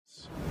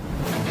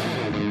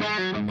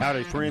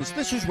Howdy, friends.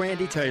 This is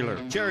Randy Taylor,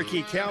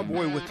 Cherokee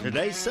Cowboy, with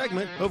today's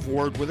segment of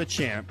Word with a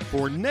Champ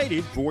for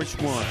Native Voice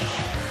One.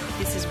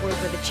 This is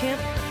Word with a Champ.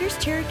 Here's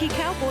Cherokee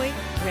Cowboy,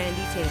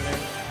 Randy Taylor.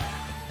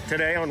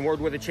 Today on Word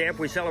with a Champ,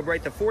 we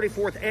celebrate the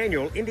 44th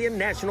Annual Indian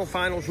National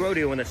Finals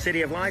Rodeo in the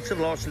City of Lights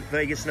of Las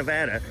Vegas,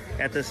 Nevada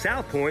at the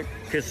South Point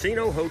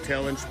Casino,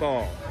 Hotel, and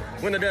Spa.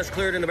 When the dust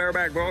cleared in the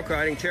bareback bronc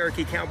riding,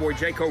 Cherokee Cowboy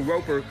Jaco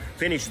Roper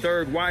finished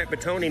third, Wyatt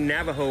Batoni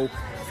Navajo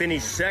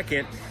finished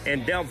second,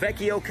 and Del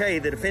Vecchio K,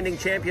 the defending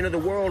champion of the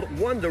world,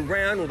 won the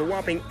round with a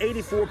whopping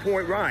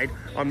 84-point ride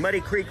on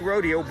Muddy Creek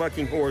Rodeo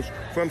bucking horse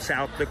from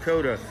South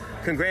Dakota.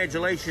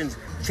 Congratulations,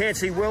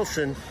 Chancey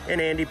Wilson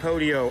and Andy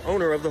Podio,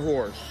 owner of the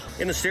horse.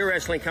 In the steer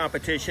wrestling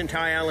competition,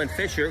 Ty Allen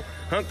Fisher,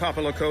 Hunk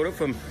Papa Lakota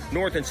from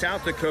North and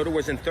South Dakota,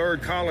 was in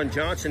third, Colin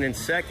Johnson in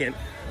second.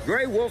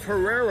 Gray Wolf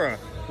Herrera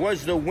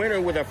was the winner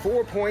with a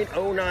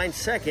 4.09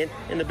 second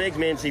in the big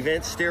men's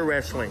event, steer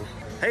wrestling.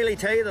 Haley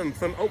Tatham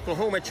from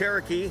Oklahoma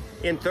Cherokee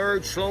in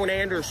third, Sloan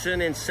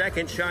Anderson in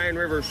second, Cheyenne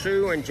River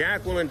Sioux and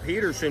Jacqueline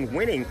Peterson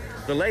winning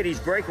the ladies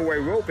breakaway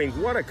roping.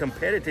 What a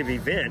competitive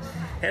event.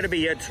 Had to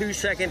be a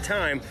 2-second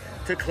time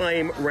to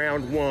claim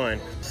round one.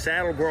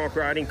 Saddle bronc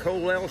riding,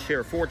 Cole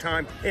Elsher,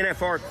 four-time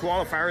NFR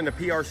qualifier in the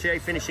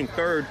PRCA, finishing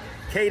third.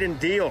 Caden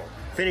Deal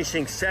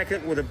finishing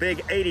second with a big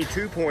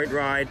 82-point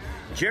ride.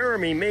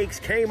 Jeremy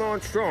Meeks came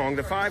on strong.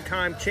 The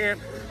five-time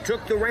champ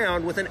took the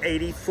round with an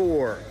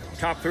 84.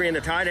 Top three in the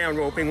tie-down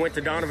roping went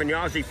to Donovan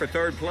Yazzie for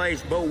third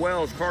place, Bo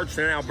Wells,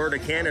 Cardston, Alberta,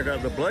 Canada,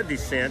 of the Blood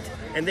Descent,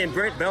 and then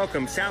Brent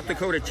Belcom, South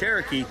Dakota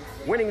Cherokee,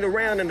 winning the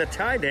round in the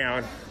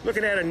tie-down,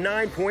 looking at a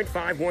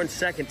 9.51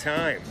 second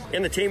time.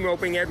 In the team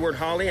roping, Edward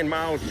Hawley and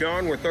Miles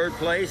John were third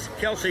place,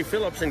 Kelsey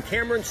Phillips and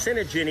Cameron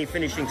Senegini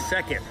finishing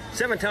second.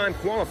 Seven-time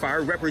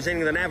qualifier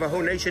representing the Navajo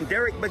Nation,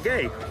 Derek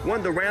Begay,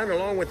 won the round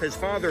along with his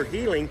father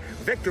Healing,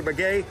 Victor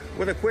Begay,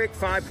 with a quick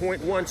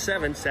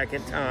 5.17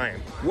 second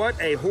time.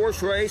 What a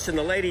horse race in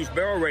the ladies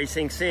barrel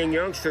racing, seeing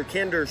youngster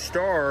Kinder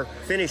Starr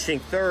finishing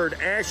third,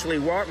 Ashley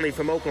Watley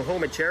from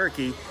Oklahoma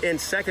Cherokee in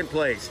second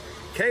place.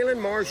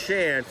 Kaylin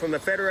Marchand from the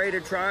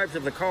Federated Tribes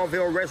of the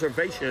Colville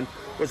Reservation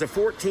was a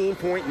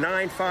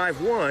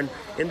 14.951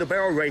 in the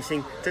barrel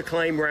racing to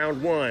claim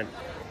round one.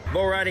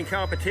 Bull riding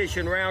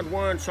competition round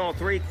one saw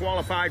three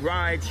qualified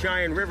rides.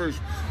 Cheyenne Rivers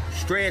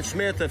Strand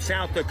Smith of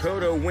South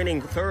Dakota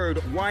winning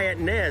third, Wyatt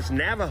Nez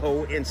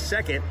Navajo in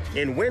second,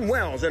 and Win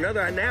Wells,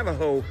 another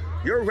Navajo,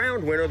 your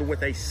round winner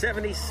with a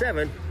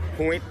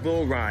 77-point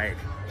bull ride.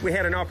 We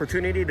had an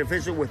opportunity to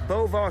visit with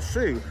Bo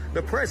Vasu,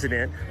 the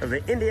president of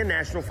the Indian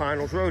National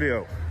Finals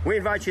Rodeo. We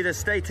invite you to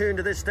stay tuned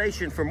to this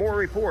station for more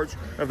reports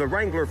of the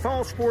Wrangler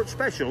Fall Sports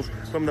Specials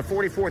from the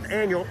 44th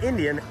Annual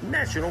Indian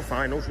National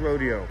Finals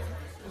Rodeo.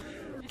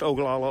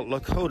 Oglala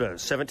Lakota,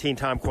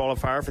 17-time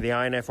qualifier for the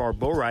INFR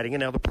bull riding,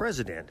 and now the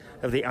president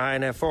of the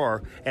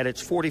INFR at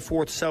its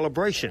 44th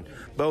celebration.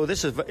 Bo,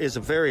 this is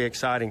a very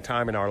exciting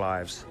time in our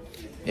lives.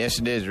 Yes,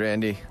 it is,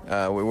 Randy.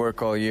 We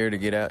work all year to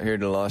get out here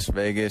to Las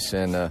Vegas,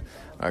 and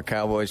our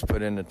Cowboys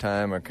put in the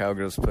time, our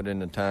Cowgirls put in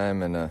the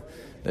time, and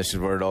this is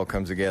where it all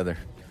comes together.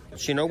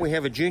 But you know, we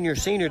have a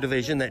junior-senior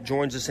division that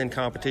joins us in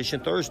competition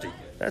Thursday.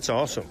 That's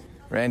awesome.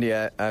 Randy,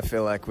 I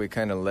feel like we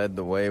kind of led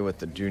the way with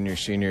the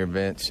junior-senior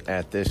events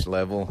at this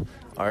level.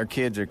 Our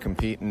kids are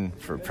competing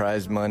for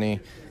prize money,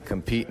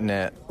 competing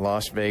at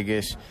Las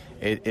Vegas.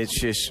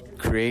 It's just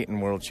creating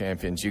world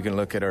champions. You can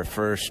look at our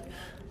first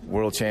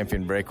world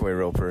champion breakaway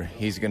roper.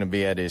 He's going to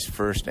be at his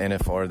first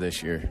NFR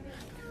this year.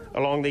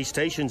 Along these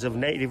stations of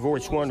Native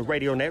Voice One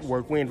Radio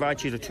Network, we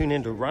invite you to tune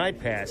in to Ride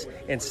Pass.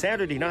 And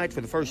Saturday night,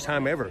 for the first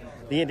time ever,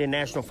 the Indian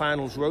National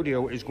Finals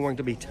Rodeo is going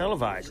to be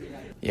televised.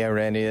 Yeah,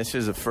 Randy, this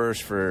is a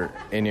first for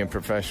Indian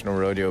Professional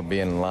Rodeo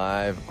being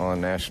live on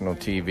national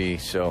TV.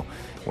 So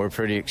we're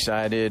pretty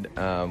excited.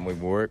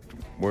 We've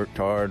worked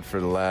hard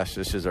for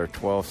this is our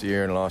 12th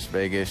year in Las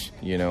Vegas.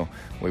 You know,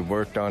 we've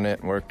worked on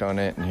it,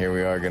 and here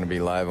we are going to be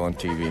live on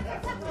TV.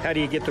 How do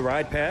you get the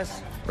Ride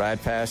Pass?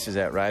 Ride Pass is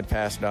at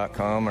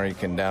ridepass.com, or you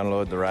can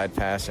download the Ride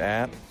Pass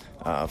app.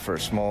 For a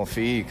small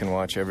fee, you can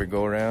watch every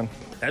go-around.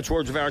 That's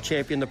words of our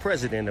champion, the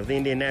president of the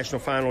Indian National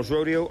Finals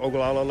Rodeo,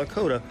 Oglala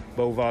Lakota,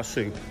 Bo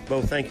Vasu.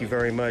 Bo, thank you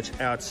very much.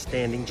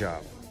 Outstanding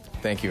job.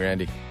 Thank you,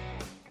 Randy.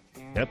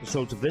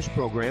 Episodes of this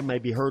program may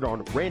be heard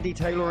on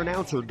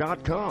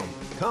randytaylorannouncer.com.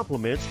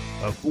 Compliments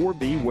of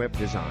 4B Web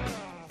Design.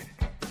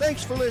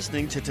 Thanks for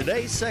listening to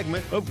today's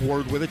segment of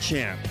Word with a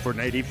Champ. For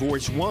Native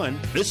Voice One,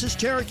 this is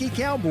Cherokee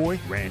Cowboy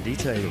Randy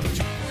Taylor.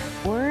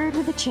 Word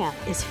with a Champ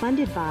is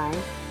funded by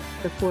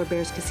the Four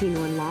Bears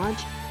Casino and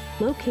Lodge,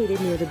 located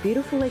near the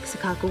beautiful Lake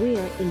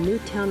Sakakawea in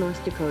Newtown,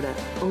 North Dakota.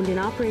 Owned and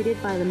operated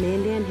by the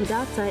Mandan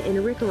Hidatsa in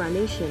Arikara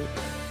Nation.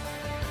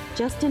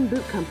 Justin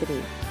Boot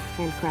Company,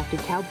 handcrafted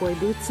cowboy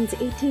boots since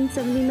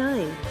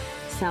 1879.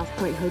 South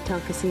Point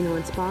Hotel Casino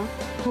and Spa,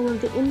 home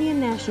of the Indian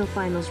National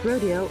Finals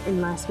Rodeo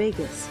in Las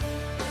Vegas.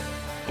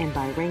 And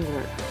by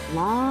Wrangler,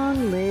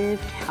 long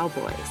live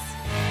Cowboys.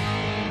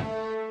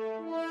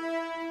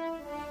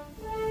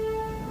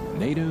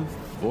 Native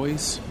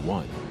Voice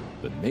One,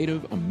 the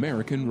Native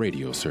American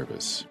radio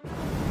service.